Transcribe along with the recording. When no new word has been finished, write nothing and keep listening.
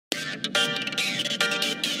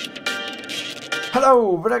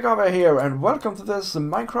Hello, Vidargavia here, and welcome to this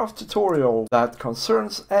Minecraft tutorial that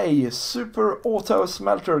concerns a super auto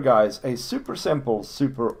smelter, guys. A super simple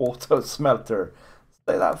super auto smelter.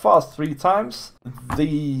 Say that fast 3 times.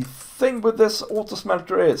 The thing with this auto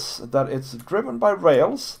smelter is that it's driven by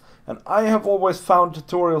rails, and I have always found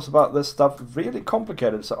tutorials about this stuff really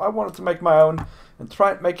complicated, so I wanted to make my own and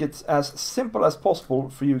try and make it as simple as possible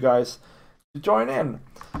for you guys to join in.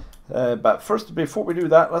 But first, before we do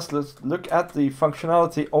that, let's look at the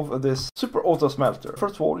functionality of this super auto smelter.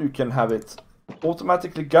 First of all, you can have it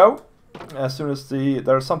automatically go as soon as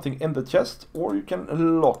there's something in the chest, or you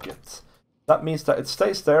can lock it. That means that it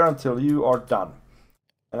stays there until you are done.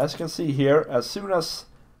 And as you can see here, as soon as,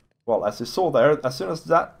 well, as you saw there, as soon as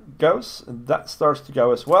that goes, that starts to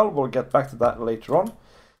go as well. We'll get back to that later on.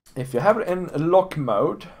 If you have it in lock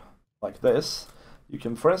mode, like this, you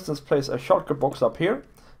can, for instance, place a shulker box up here.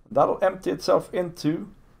 That'll empty itself into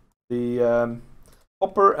the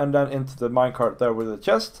hopper and then into the minecart there with the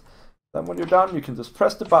chest. Then when you're done, you can just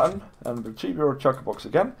press the button and retrieve your shulker box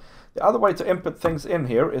again. The other way to input things in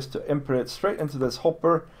here is to input it straight into this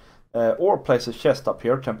hopper or place a chest up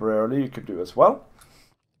here temporarily. You could do as well.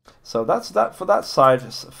 So that's that for that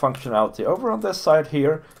side's functionality. Over on this side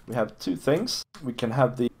here, we have two things. We can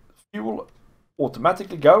have the fuel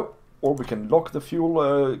automatically go, or we can lock the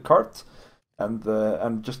fuel cart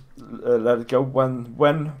and just let it go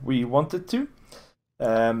when we want it to.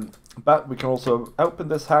 But we can also open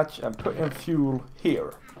this hatch and put in fuel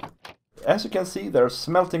here. As you can see, there's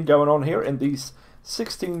smelting going on here in these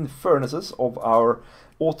 16 furnaces of our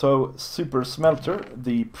auto super smelter.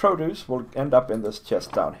 The produce will end up in this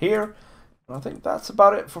chest down here. And I think that's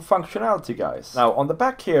about it for functionality, guys. Now on the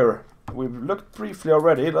back here, we've looked briefly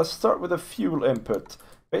already. Let's start with the fuel input.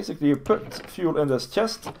 Basically, you put fuel in this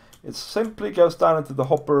chest. It simply goes down into the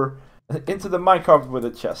hopper, into the minecart with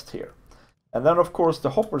the chest here. And then of course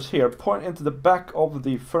the hoppers here point into the back of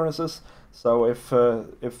the furnaces. So if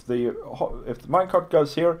the minecart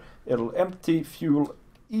goes here, it'll empty fuel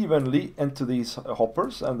evenly into these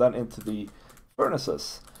hoppers and then into the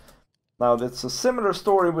furnaces. Now it's a similar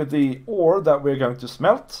story with the ore that we're going to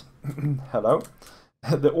smelt. Hello.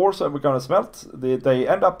 The ores that we're going to smelt, they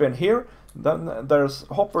end up in here. Then there's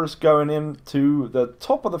hoppers going into the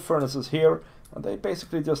top of the furnaces here, and they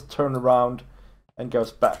basically just turn around and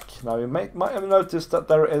goes back. Now you might have noticed that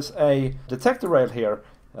there is a detector rail here,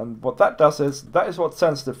 and what that does is, that is what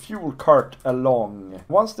sends the fuel cart along.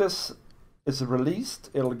 Once this is released,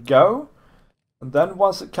 it'll go, and then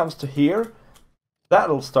once it comes to here,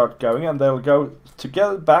 that'll start going, and they'll go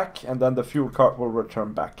together back, and then the fuel cart will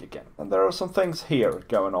return back again. And there are some things here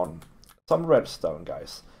going on, some redstone,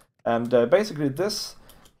 guys. And basically this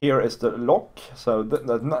here is the lock. So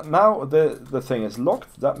now the thing is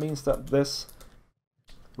locked. That means that this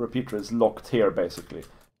repeater is locked here, basically.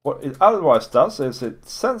 What it otherwise does is it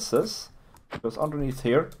senses, because underneath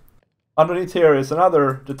here is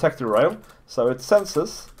another detector rail. So it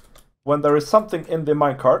senses when there is something in the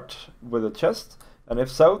minecart with a chest, and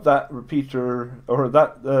if so, that repeater or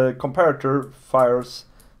that comparator fires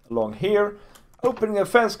along here, opening a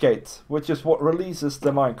fence gate, which is what releases the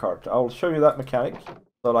minecart. I'll show you that mechanic.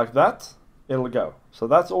 So like that, it'll go. So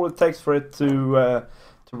that's all it takes for it to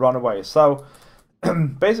run away. So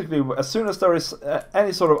basically, as soon as there is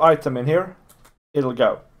any sort of item in here, it'll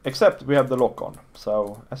go. Except we have the lock on.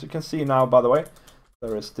 So as you can see now, by the way,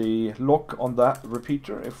 there is the lock on that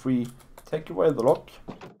repeater. If we take away the lock,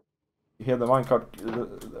 you hear the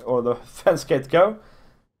minecart or the fence gate go,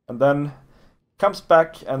 and then comes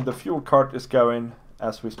back and the fuel cart is going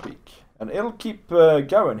as we speak. And it'll keep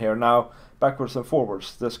going here now, backwards and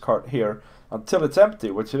forwards, this cart here, until it's empty,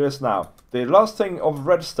 which it is now. The last thing of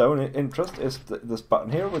redstone interest is this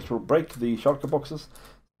button here, which will break the shulker boxes.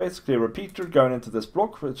 Basically a repeater going into this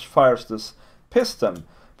block, which fires this piston.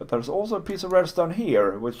 But there's also a piece of redstone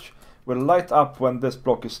here, which will light up when this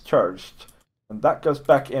block is charged. And that goes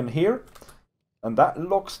back in here, and that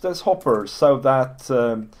locks this hopper so that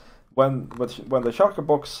when the shulker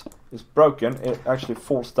box is broken, it actually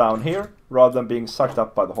falls down here rather than being sucked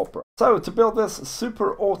up by the hopper. So to build this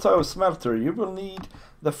super auto smelter, you will need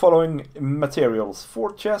the following materials: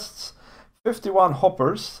 4 chests, 51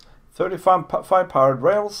 hoppers, 35 powered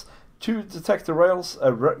rails, 2 detector rails,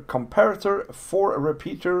 a comparator, 4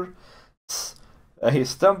 repeaters, a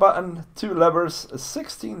stun button, 2 levers,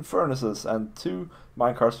 16 furnaces, and 2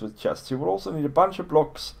 minecarts with chests. You will also need a bunch of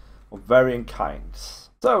blocks of varying kinds.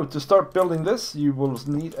 So to start building this, you will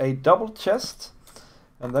need a double chest,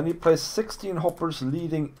 and then you place 16 hoppers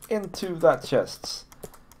leading into that chest.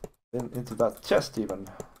 Into that chest even.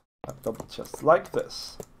 A double chest like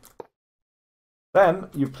this. Then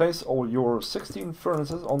you place all your 16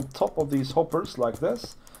 furnaces on top of these hoppers like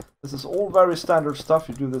this. This is all very standard stuff.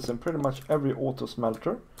 You do this in pretty much every auto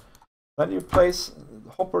smelter. Then you place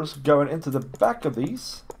hoppers going into the back of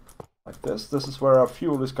these like this. This is where our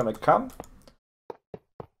fuel is going to come.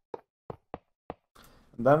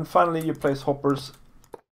 And then finally you place hoppers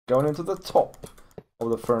going into the top of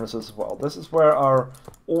the furnaces as well. This is where our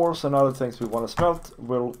ores and other things we want to smelt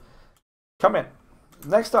will come in.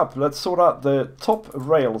 Next up, let's sort out the top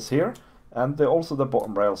rails here and also the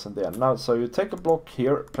bottom rails in the end. Now, so you take a block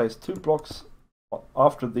here, place 2 blocks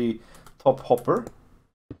after the top hopper,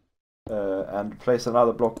 and place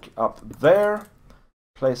another block up there,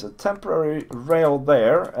 place a temporary rail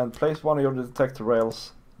there, and place one of your detector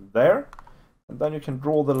rails there, and then you can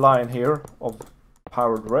draw the line here of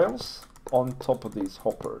powered rails on top of these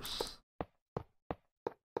hoppers.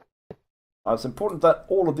 Now, it's important that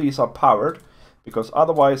all of these are powered, because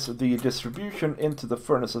otherwise the distribution into the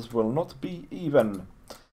furnaces will not be even.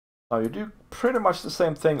 Now you do pretty much the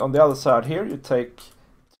same thing on the other side here. You take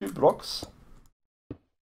 2 blocks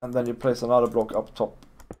and then you place another block up top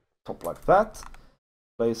like that.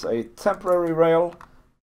 Place a temporary rail,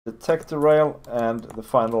 detector rail, and the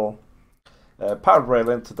final powered rail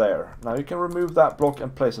into there. Now you can remove that block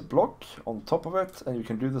and place a block on top of it, and you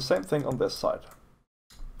can do the same thing on this side.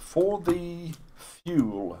 For the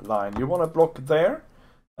fuel line, you want a block there,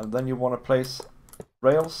 and then you want to place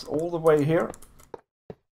rails all the way here.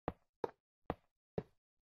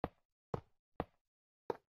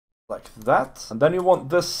 Like that. And then you want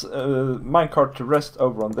this minecart to rest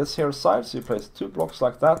over on this here side, so you place 2 blocks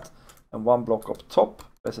like that, and 1 block up top.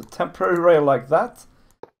 There's a temporary rail like that,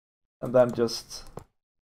 and then just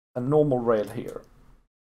a normal rail here.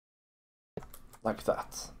 Like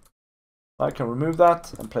that. I can remove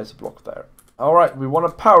that and place a block there. Alright, we want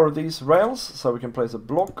to power these rails, so we can place a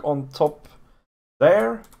block on top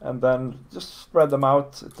there, and then just spread them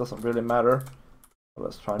out. It doesn't really matter.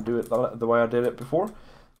 Let's try and do it the way I did it before.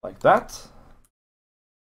 Like that.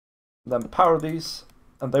 Then power these,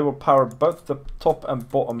 and they will power both the top and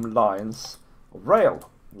bottom lines of rail,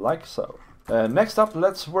 like so. Next up,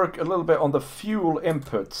 let's work a little bit on the fuel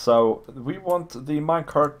input. So we want the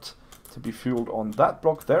minecart to be fueled on that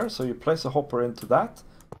block there, so you place a hopper into that,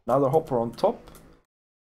 another hopper on top,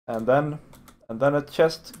 and then a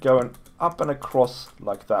chest going up and across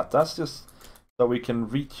like that. That's just so we can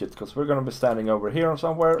reach it, because we're going to be standing over here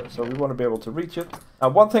somewhere, so we want to be able to reach it.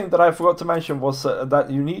 And one thing that I forgot to mention was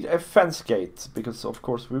that you need a fence gate, because of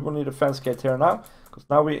course we will need a fence gate here now, because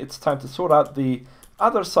now it's time to sort out the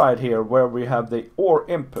other side here where we have the ore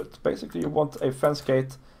input. Basically you want a fence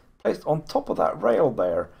gate placed on top of that rail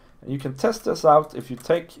there. And you can test this out. If you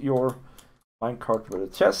take your minecart with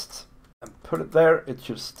a chest and put it there, it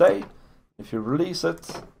should stay. If you release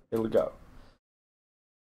it, it'll go.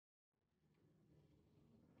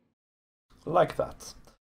 Like that.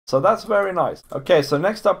 So that's very nice. Okay, so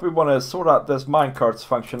next up we want to sort out this minecart's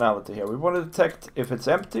functionality here. We want to detect if it's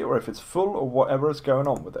empty or if it's full or whatever is going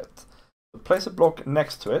on with it. So place a block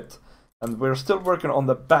next to it. And we're still working on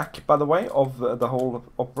the back, by the way, of the whole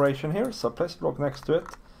operation here. So place a block next to it.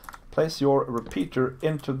 Place your repeater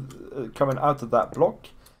into coming out of that block,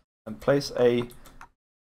 and place the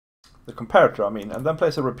comparator, and then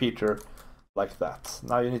place a repeater like that.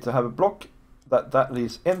 Now you need to have a block that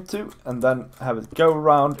leads into, and then have it go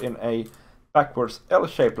around in a backwards L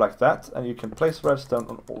shape like that, and you can place redstone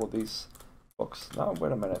on all of these blocks. Now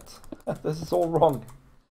wait a minute, this is all wrong.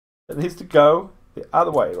 It needs to go the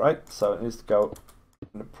other way, right? So it needs to go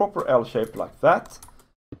in a proper L shape like that.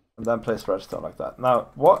 And then place redstone like that. Now,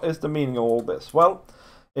 what is the meaning of all this? Well,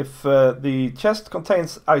 if the chest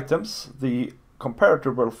contains items, the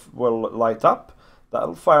comparator will light up.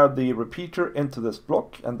 That'll fire the repeater into this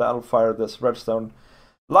block, and that'll fire this redstone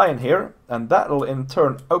line here, and that'll in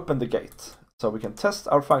turn open the gate. So we can test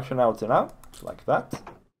our functionality now, like that.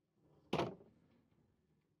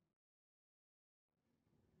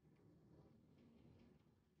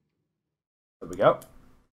 There we go.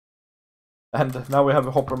 And now we have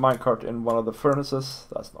a hopper minecart in one of the furnaces.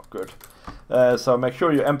 That's not good. So make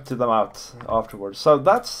sure you empty them out afterwards. So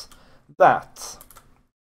that's that.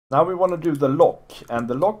 Now we want to do the lock. And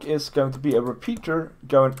the lock is going to be a repeater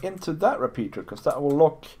going into that repeater, because that will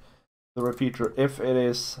lock the repeater if it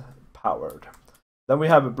is powered. Then we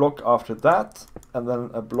have a block after that, and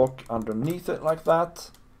then a block underneath it like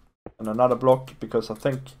that. And another block, because I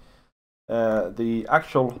think the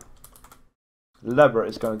actual lever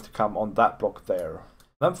is going to come on that block there.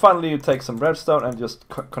 Then finally you take some redstone and just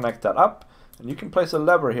connect that up, and you can place a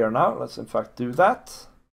lever here now. Let's in fact do that.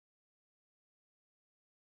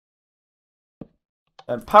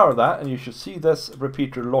 and power that, and you should see this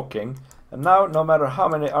repeater locking. And now, no matter how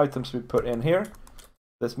many items we put in here,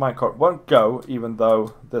 this minecart won't go, even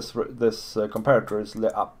though this comparator is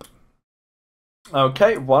lit up.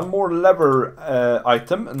 Okay, one more lever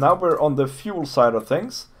item, and now we're on the fuel side of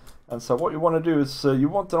things. And so what you want to do is you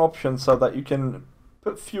want an option so that you can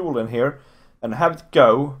put fuel in here and have it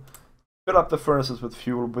go, fill up the furnaces with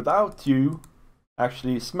fuel without you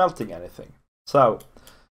actually smelting anything. So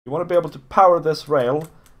you want to be able to power this rail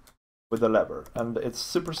with a lever, and it's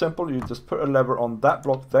super simple. You just put a lever on that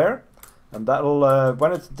block there, and that'll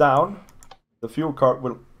when it's down, the fuel cart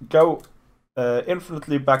will go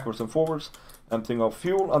infinitely backwards and forwards, emptying off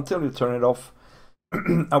fuel until you turn it off,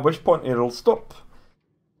 at which point it'll stop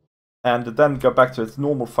and then go back to its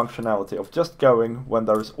normal functionality of just going when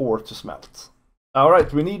there is ore to smelt.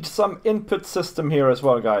 Alright, we need some input system here as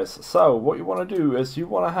well, guys. So what you want to do is you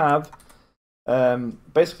want to have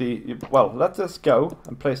basically, well, let this go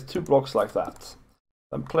and place 2 blocks like that.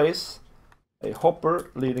 Then place a hopper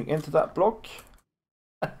leading into that block.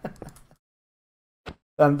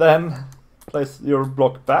 And then place your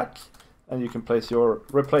block back, and you can replace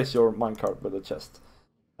your minecart with a chest.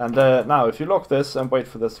 And now if you lock this and wait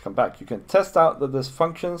for this to come back, you can test out that this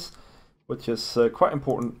functions, which is quite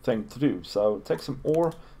important thing to do. So take some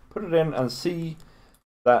ore, put it in, and see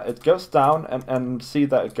that it goes down, and see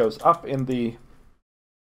that it goes up in the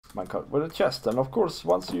minecart with a chest. And of course,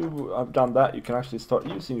 once you have done that, you can actually start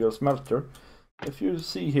using your smelter. If you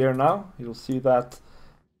see here now, you'll see that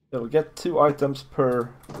it'll get 2 items per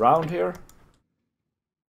round here.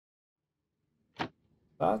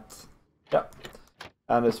 That, yeah,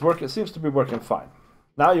 and it seems to be working fine.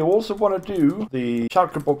 Now you also want to do the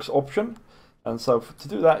shulker box option, and so to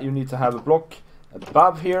do that you need to have a block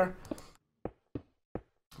above here,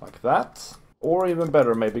 like that, or even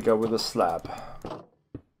better, maybe go with a slab,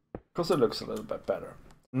 because it looks a little bit better.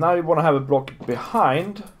 Now you want to have a block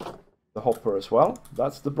behind the hopper as well.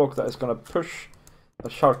 That's the block that is going to push the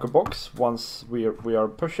shulker box once we are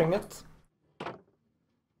pushing it.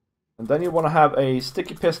 And then you want to have a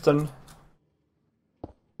sticky piston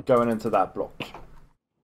going into that block.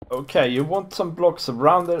 Okay, you want some blocks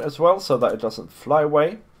around it as well so that it doesn't fly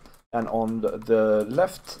away. And on the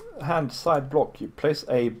left hand side block you place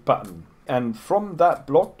a button. And from that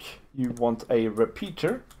block you want a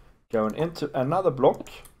repeater going into another block.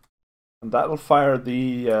 And that will fire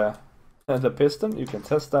the piston. You can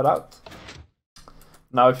test that out.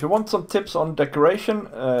 Now if you want some tips on decoration,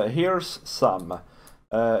 here's some.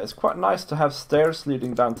 It's quite nice to have stairs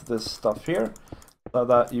leading down to this stuff here, so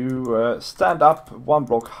that you stand up 1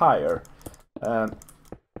 block higher.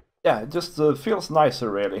 Yeah, it just feels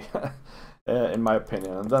nicer, really, in my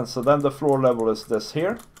opinion. And then the floor level is this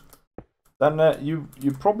here. Then you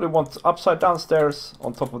probably want upside down stairs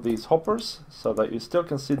on top of these hoppers, so that you still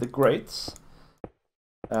can see the grates.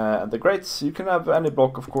 And the grates, you can have any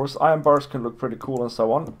block, of course. Iron bars can look pretty cool and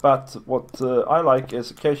so on. But what I like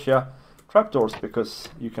is acacia trapdoors, because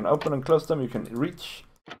you can open and close them. You can reach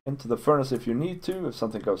into the furnace if you need to, if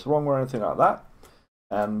something goes wrong or anything like that.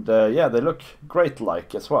 And yeah, they look great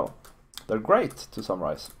like as well. They're great, to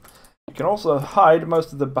summarize. You can also hide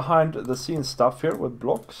most of the behind the scenes stuff here with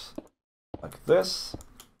blocks like this.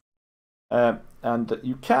 And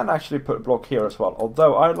you can actually put a block here as well,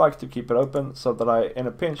 although I like to keep it open so that I in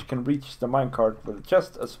a pinch can reach the minecart with a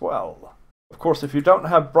chest as well. Of course, if you don't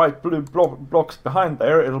have bright blue blocks behind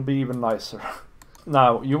there, it'll be even nicer.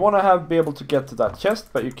 Now, you want to be able to get to that chest,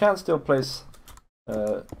 but you can still place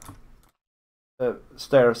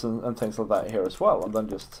stairs and things like that here as well, and then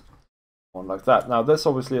just on like that. Now, this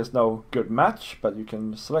obviously is no good match, but you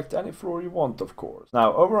can select any floor you want, of course.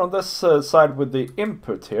 Now, over on this side with the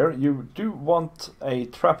input here, you do want a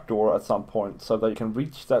trapdoor at some point so that you can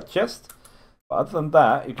reach that chest. Other than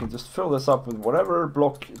that, you can just fill this up with whatever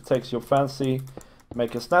block takes your fancy,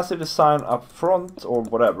 make a snazzy design up front or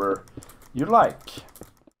whatever you like.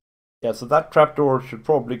 Yeah, so that trapdoor should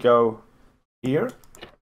probably go here,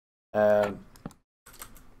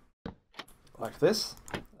 like this,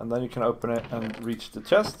 and then you can open it and reach the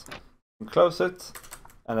chest, and close it,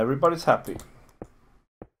 and everybody's happy.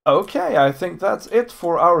 Okay, I think that's it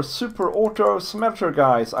for our super auto smelter,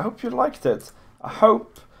 guys. I hope you liked it. I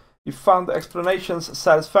hope you found the explanations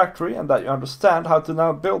satisfactory and that you understand how to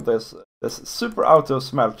now build this super auto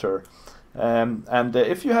smelter. And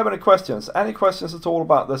if you have any questions at all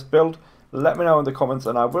about this build, let me know in the comments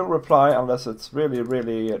and I will reply, unless it's really,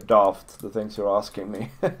 really daft, the things you're asking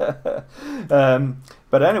me.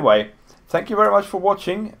 But anyway, thank you very much for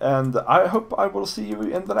watching, and I hope I will see you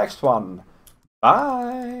in the next one.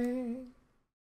 Bye!